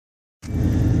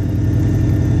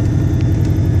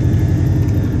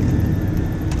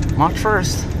March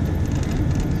 1st.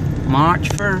 March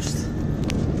 1st.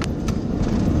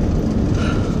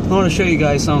 I want to show you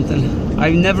guys something.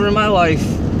 I've never in my life,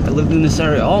 I lived in this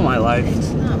area all my life. It's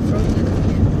not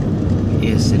frozen.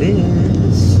 Yes, it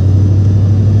is.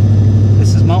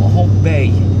 This is Mount Hope Bay.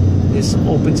 This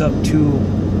opens up to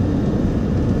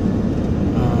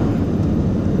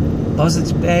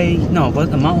Buzzards Bay. No,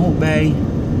 but Mount Hope Bay,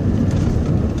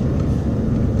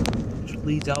 which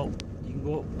leads out. You can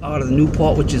go out of the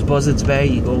Newport, which is Buzzards Bay.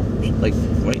 You go like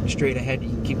right straight ahead. You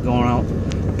can keep going out.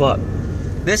 But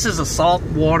this is a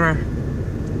saltwater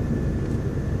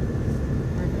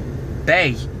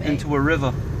bay into a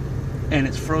river, and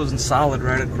it's frozen solid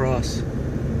right across.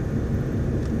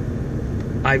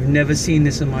 I've never seen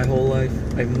this in my whole life.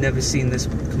 I've never seen this.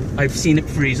 I've seen it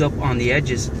freeze up on the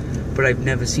edges, but I've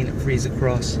never seen it freeze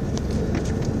across.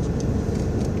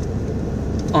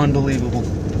 Unbelievable.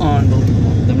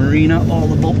 Unbelievable. The marina, all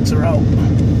the boats are out.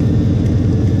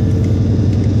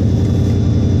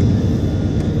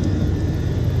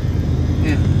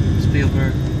 Yeah,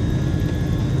 Spielberg.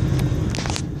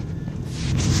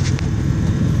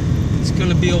 It's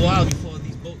gonna be a while before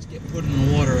these boats get put in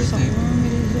the water, I think.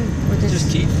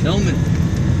 Just keep filming.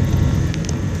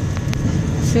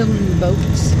 Filming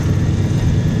boats.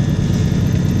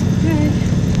 Okay.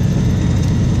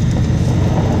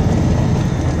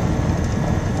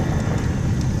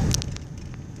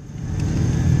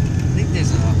 I think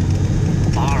there's a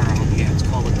bar around here. It's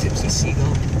called a Tipsy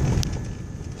Seagull.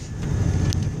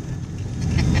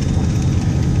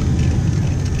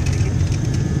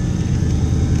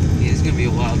 Yeah, it's gonna be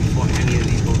a while before any of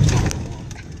these boats go.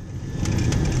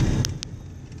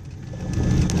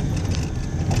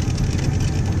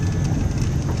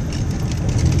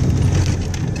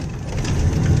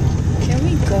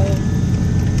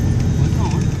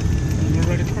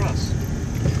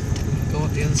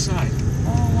 The other side.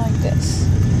 Oh, like this.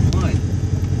 Why?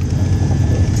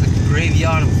 It's like a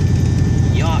graveyard of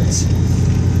yachts.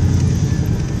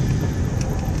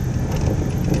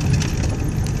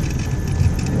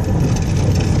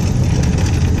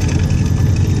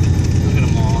 Look at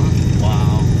them all.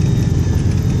 Wow.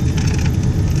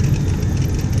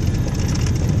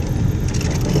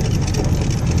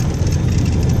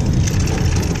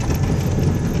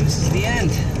 This is the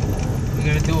end. We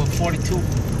gotta do a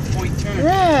 42-point turn.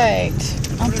 Right.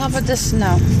 On top of the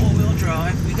snow. Four-wheel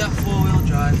drive. We got four-wheel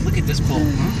drive. Look at this boat,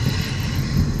 huh?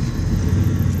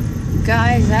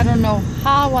 Guys, I don't know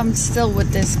how I'm still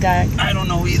with this guy. I don't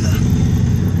know either.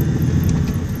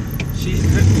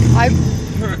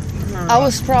 I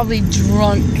was probably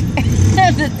drunk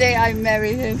the day I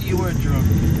married him. You were drunk.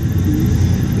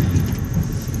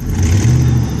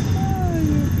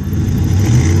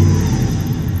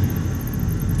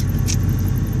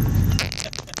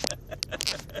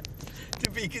 To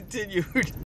be continued.